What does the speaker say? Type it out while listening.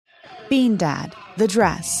Bean Dad, The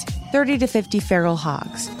Dress, 30 to 50 Feral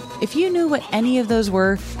Hogs. If you knew what any of those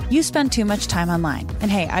were, you spend too much time online.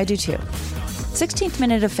 And hey, I do too. 16th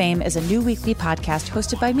Minute of Fame is a new weekly podcast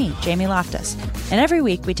hosted by me, Jamie Loftus. And every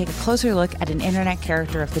week we take a closer look at an internet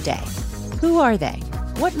character of the day. Who are they?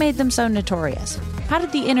 What made them so notorious? How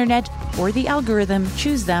did the internet or the algorithm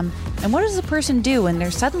choose them? And what does a person do when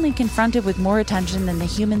they're suddenly confronted with more attention than the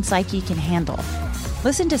human psyche can handle?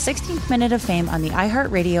 Listen to 16th Minute of Fame on the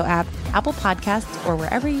iHeartRadio app, Apple Podcasts, or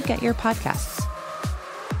wherever you get your podcasts.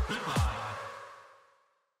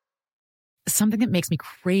 Something that makes me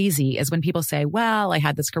crazy is when people say, well, I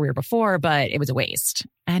had this career before, but it was a waste.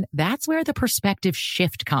 And that's where the perspective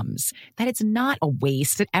shift comes, that it's not a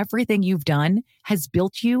waste, that everything you've done has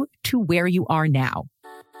built you to where you are now.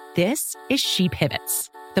 This is She Pivots,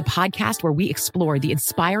 the podcast where we explore the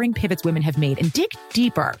inspiring pivots women have made and dig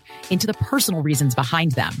deeper into the personal reasons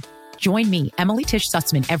behind them. Join me, Emily Tish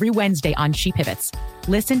Sussman, every Wednesday on She Pivots.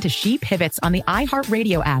 Listen to She Pivots on the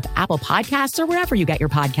iHeartRadio app, Apple Podcasts, or wherever you get your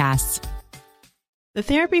podcasts. The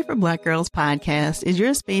Therapy for Black Girls podcast is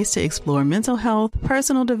your space to explore mental health,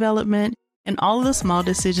 personal development, and all of the small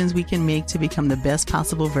decisions we can make to become the best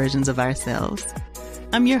possible versions of ourselves.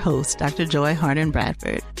 I'm your host, Dr. Joy Harden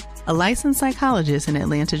Bradford, a licensed psychologist in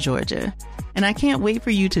Atlanta, Georgia, and I can't wait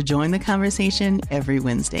for you to join the conversation every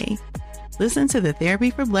Wednesday. Listen to the Therapy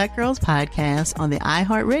for Black Girls podcast on the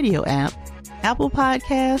iHeartRadio app, Apple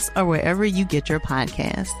Podcasts, or wherever you get your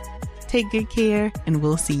podcasts. Take good care, and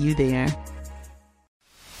we'll see you there.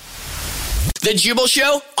 The Jubal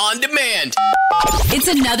Show on demand. It's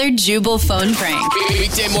another Jubal phone prank.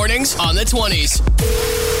 Weekday mornings on the 20s.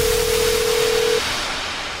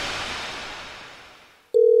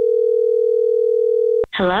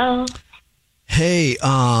 Hello. Hey,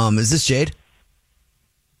 is this Jade?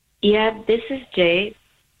 Yeah, this is Jade.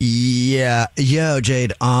 Yeah, yo,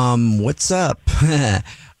 Jade. What's up?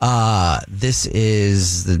 This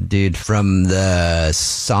is the dude from the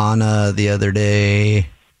sauna the other day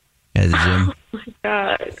at the gym. Oh my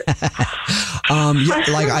God.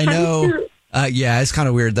 Yeah, like I know. Yeah, it's kind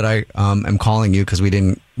of weird that I am calling you because we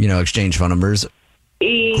didn't, exchange phone numbers.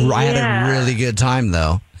 Yeah. I had a really good time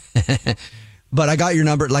though. But I got your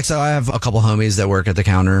number. Like, so I have a couple homies that work at the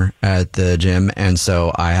counter at the gym. And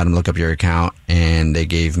so I had them look up your account and they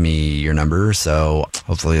gave me your number. So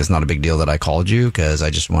hopefully it's not a big deal that I called you because I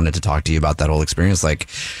just wanted to talk to you about that whole experience. Like,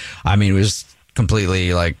 I mean, it was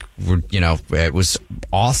completely like, it was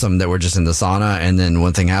awesome that we're just in the sauna. And then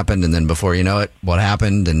one thing happened. And then before you know it, what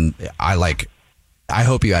happened? And I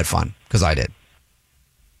hope you had fun because I did.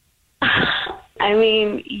 I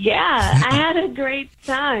mean, yeah, I had a great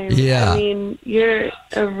time. Yeah. I mean, you're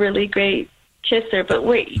a really great kisser. But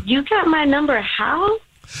wait, you got my number how?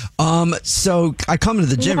 So I come to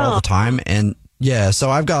the gym all the time. And yeah, so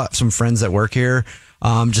I've got some friends that work here.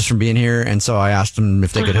 Just from being here. And so I asked them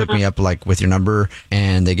if they could hook me up like with your number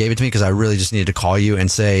and they gave it to me because I really just needed to call you and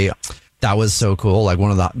say that was so cool. Like one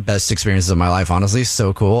of the best experiences of my life, honestly.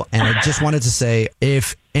 So cool. And I just wanted to say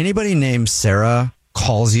if anybody named Sarah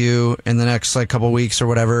calls you in the next like couple weeks or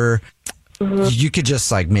whatever, you could just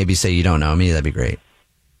like maybe say you don't know me. That'd be great.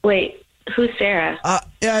 Wait, who's Sarah?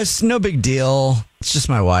 Yeah, it's no big deal. It's just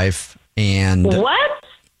my wife. And What?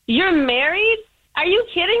 You're married? Are you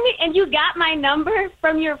kidding me? And you got my number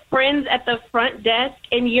from your friends at the front desk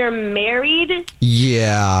and you're married?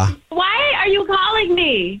 yeah. Why are you calling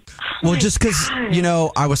me? Well, just because,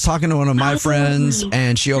 I was talking to one of my friends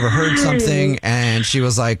and she overheard something and she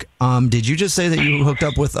was like, did you just say that you hooked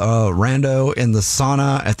up with a rando in the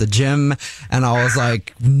sauna at the gym? And I was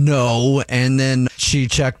like, no. And then she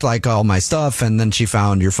checked like all my stuff and then she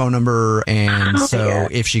found your phone number. And so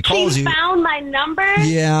if she calls you. She found my number?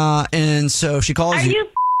 Yeah. And so if she calls Are you. you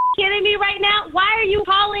kidding me right now? Why are you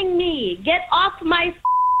calling me? Get off my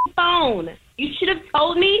phone. You should have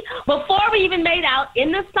told me before we even made out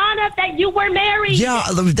in the sauna that you were married. Yeah,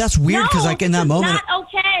 that's weird because like in that moment. Not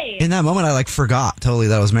okay. In that moment, I like forgot totally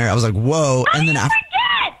that I was married. I was like, whoa. How And do then you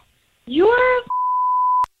forget?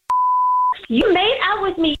 You made out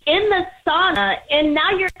with me in the sauna and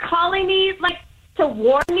now you're calling me like to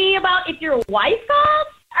warn me about if your wife calls?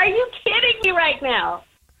 Are you kidding me right now?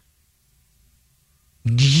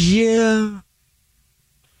 Yeah.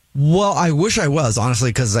 Well, I wish I was, honestly,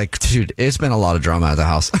 because, like, dude, it's been a lot of drama at the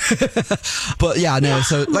house. But, yeah, no,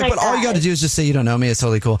 so, like, but all you got to do is just say you don't know me. It's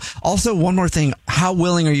totally cool. Also, one more thing. How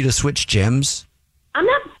willing are you to switch gyms? I'm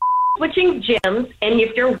not switching gyms, and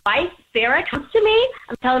if your wife, Sarah, comes to me,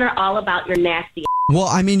 I'm telling her all about your nasty. Well,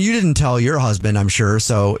 I mean, you didn't tell your husband, I'm sure,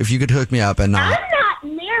 so if you could hook me up and I'm not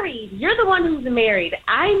married. You're the one who's married.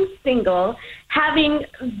 I'm single, having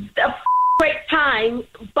a great time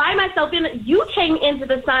by myself. You came into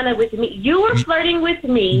the sauna with me. You were flirting with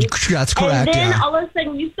me. That's correct. And then all of a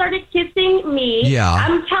sudden you started kissing me. Yeah.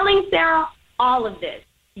 I'm telling Sarah all of this.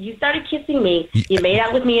 You started kissing me. You made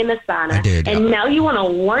out with me in the sauna. I did. And now you want to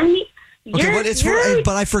warn me? Okay,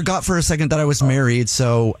 but I forgot for a second that I was married,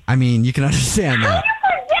 so, I mean, you can understand How that. do you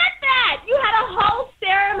forget that? You had a whole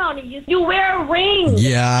ceremony. You wear a ring.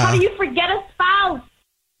 Yeah. How do you forget a spouse?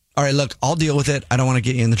 All right, look, I'll deal with it. I don't want to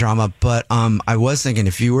get you in the drama, but I was thinking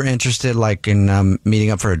if you were interested, like, in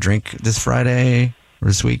meeting up for a drink this Friday or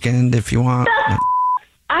this weekend, if you want.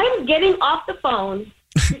 I'm getting off the phone.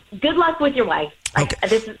 Good luck with your wife. Okay.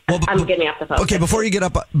 I'm getting off the phone. Okay, before you get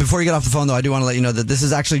off the phone, though, I do want to let you know that this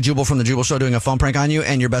is actually Jubal from the Jubal Show doing a phone prank on you,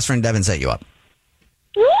 and your best friend Devin set you up.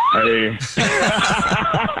 Hey.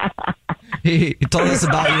 He told us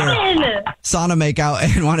about your sauna makeout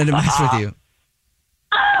and wanted to mess with you.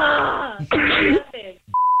 I'm gonna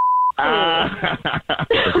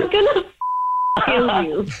kill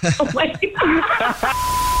you. Oh my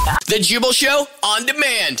God. The Jubal Show on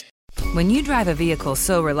demand. When you drive a vehicle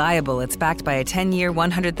so reliable it's backed by a 10-year,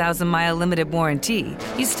 100,000-mile limited warranty,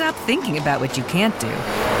 you stop thinking about what you can't do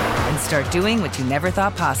and start doing what you never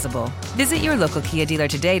thought possible. Visit your local Kia dealer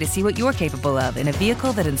today to see what you're capable of in a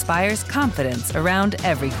vehicle that inspires confidence around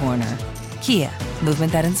every corner. Kia,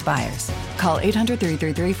 movement that inspires. Call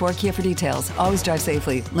 800-333-4KIA for details. Always drive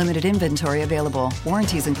safely. Limited inventory available.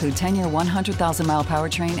 Warranties include 10-year 100,000-mile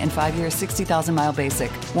powertrain and 5-year 60,000-mile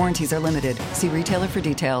basic. Warranties are limited. See retailer for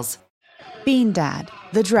details. Bean Dad,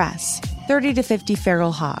 The Dress, 30 to 50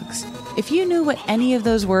 Feral Hogs. If you knew what any of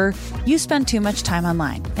those were, you spend too much time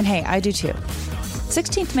online. And hey, I do too.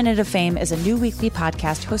 16th Minute of Fame is a new weekly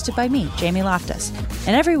podcast hosted by me, Jamie Loftus.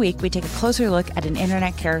 And every week we take a closer look at an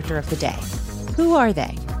internet character of the day. Who are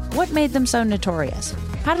they? What made them so notorious?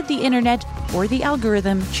 How did the internet or the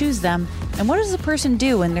algorithm choose them? And what does a person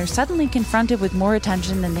do when they're suddenly confronted with more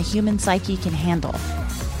attention than the human psyche can handle?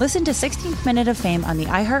 Listen to 16th Minute of Fame on the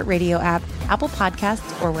iHeartRadio app, Apple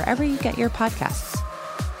Podcasts, or wherever you get your podcasts.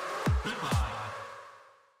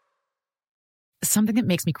 Something that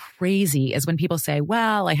makes me crazy is when people say,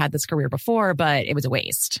 well, I had this career before, but it was a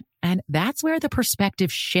waste. And that's where the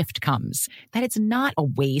perspective shift comes, that it's not a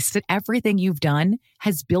waste, that everything you've done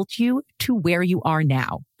has built you to where you are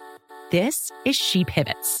now. This is She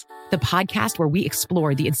Pivots, the podcast where we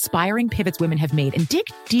explore the inspiring pivots women have made and dig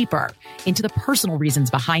deeper into the personal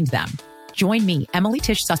reasons behind them. Join me, Emily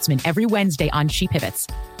Tish Sussman, every Wednesday on She Pivots.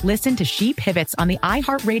 Listen to She Pivots on the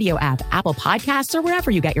iHeartRadio app, Apple Podcasts, or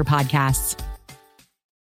wherever you get your podcasts.